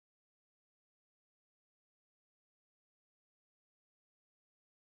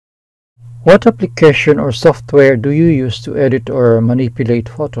What application or software do you use to edit or manipulate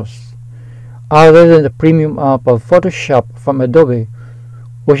photos? Other than the premium app of Photoshop from Adobe,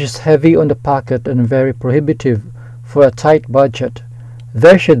 which is heavy on the pocket and very prohibitive for a tight budget,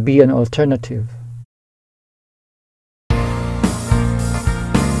 there should be an alternative.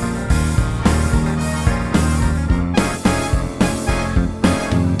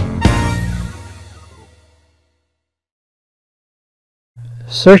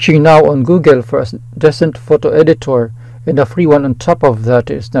 Searching now on Google for a decent photo editor and a free one on top of that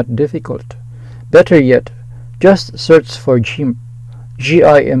is not difficult. Better yet, just search for GIMP.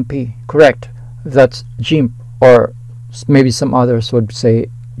 G-I-M-P. Correct. That's GIMP, or maybe some others would say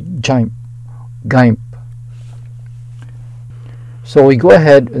GIMP. GIMP. So we go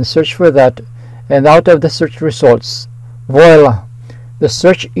ahead and search for that, and out of the search results, voila! The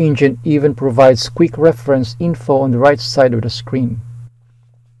search engine even provides quick reference info on the right side of the screen.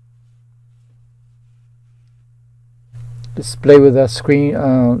 Let's play with the screen.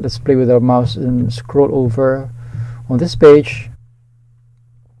 Let's play with our mouse and scroll over on this page.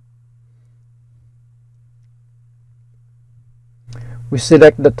 We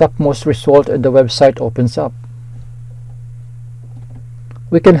select the topmost result and the website opens up.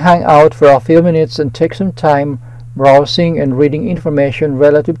 We can hang out for a few minutes and take some time browsing and reading information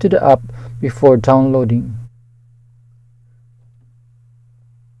relative to the app before downloading.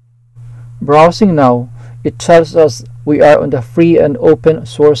 Browsing now, it tells us we are on the free and open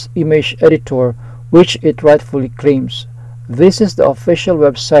source image editor, which it rightfully claims. This is the official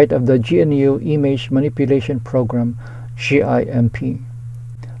website of the GNU Image Manipulation Program, GIMP.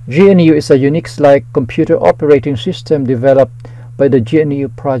 GNU is a Unix-like computer operating system developed by the GNU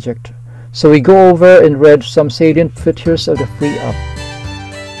project. So we go over and read some salient features of the free app.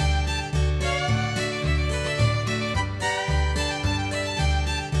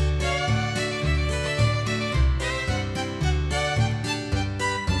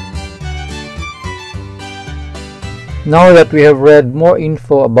 Now that we have read more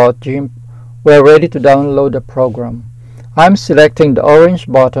info about GIMP, we are ready to download the program. I'm selecting the orange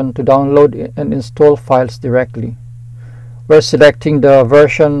button to download and install files directly. We're selecting the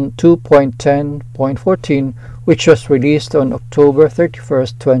version 2.10.14, which was released on October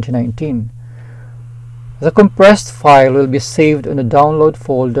 31st, 2019. The compressed file will be saved on the download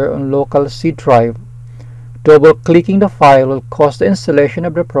folder on local C drive. Double-clicking the file will cause the installation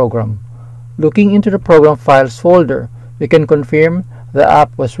of the program. Looking into the program files folder, we can confirm the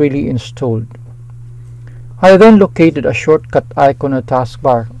app was really installed. I then located a shortcut icon on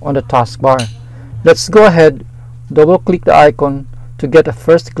the taskbar. Let's go ahead, double-click the icon to get a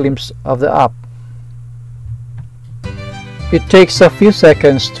first glimpse of the app. It takes a few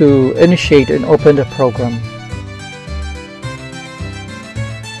seconds to initiate and open the program.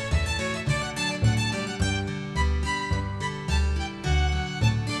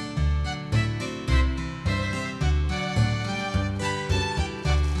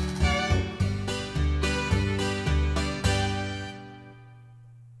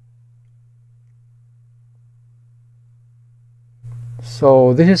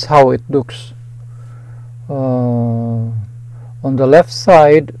 So this is how it looks. On the left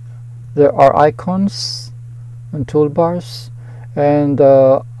side there are icons and toolbars, and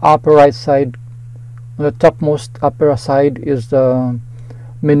the upper right side, on the topmost upper side, is the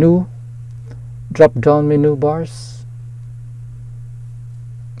menu, drop down menu bars.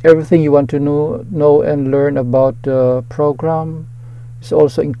 Everything you want to know and learn about the program is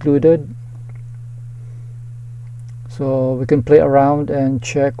also included. So we can play around and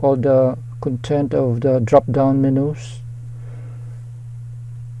check all the content of the drop-down menus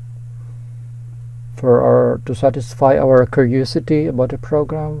to satisfy our curiosity about the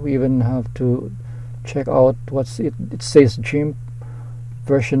program. We even have to check out what's it says GIMP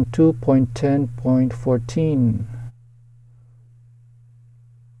version 2.10.14.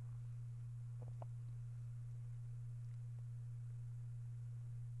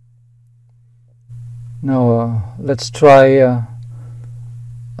 Now let's try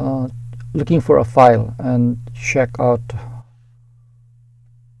looking for a file and check out.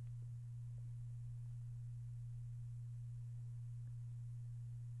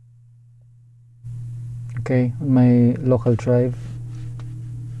 Okay, on my local drive.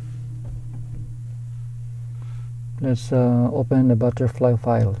 Let's open the butterfly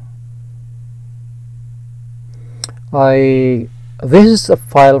file. This is a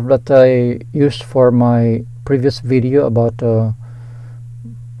file that I used for my previous video about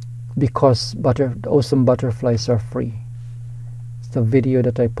because awesome butterflies are free. It's the video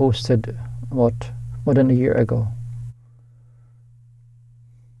that I posted about more than a year ago.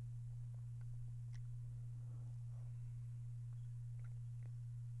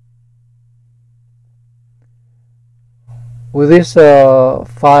 With this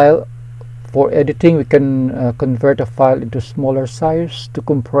file, for editing, we can convert a file into smaller size to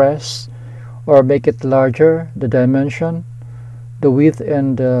compress or make it larger, the dimension, the width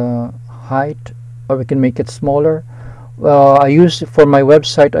and height, or we can make it smaller. For my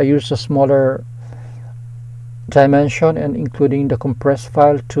website, I use a smaller dimension and including the compressed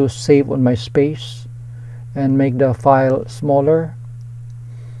file to save on my space and make the file smaller.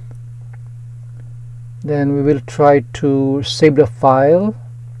 Then we will try to save the file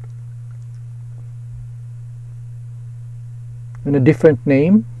in a different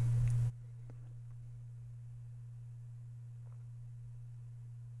name.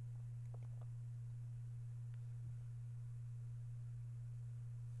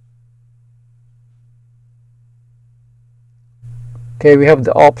 Okay, we have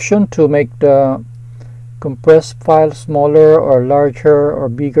the option to make the compressed file smaller or larger or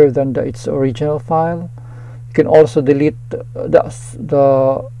bigger than its original file. You can also delete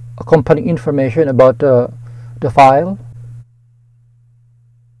the accompanying information about the file.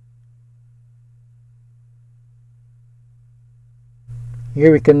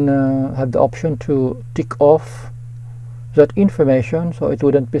 Here we can have the option to tick off that information so it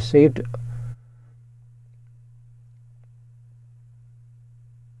wouldn't be saved.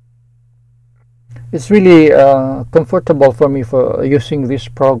 It's really comfortable for me for using this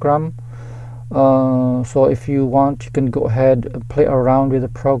program. So if you want, you can go ahead and play around with the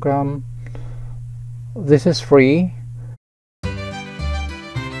program. This is free.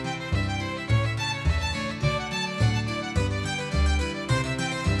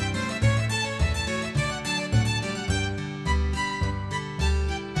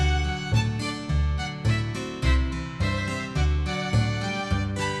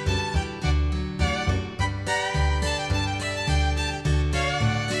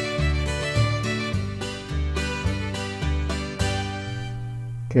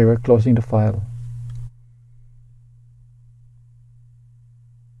 Okay, we're closing the file.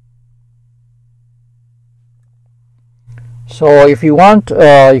 So if you want,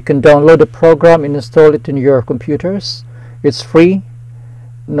 you can download the program and install it in your computers. It's free.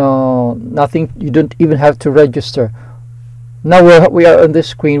 No, nothing. You don't even have to register. Now we are on this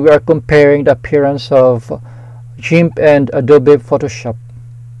screen. We are comparing the appearance of GIMP and Adobe Photoshop.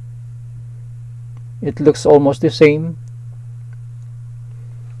 It looks almost the same.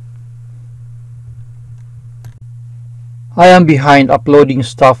 I am behind uploading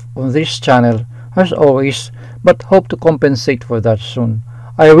stuff on this channel as always, but hope to compensate for that soon.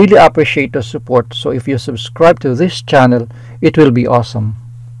 I really appreciate the support, so if you subscribe to this channel, it will be awesome.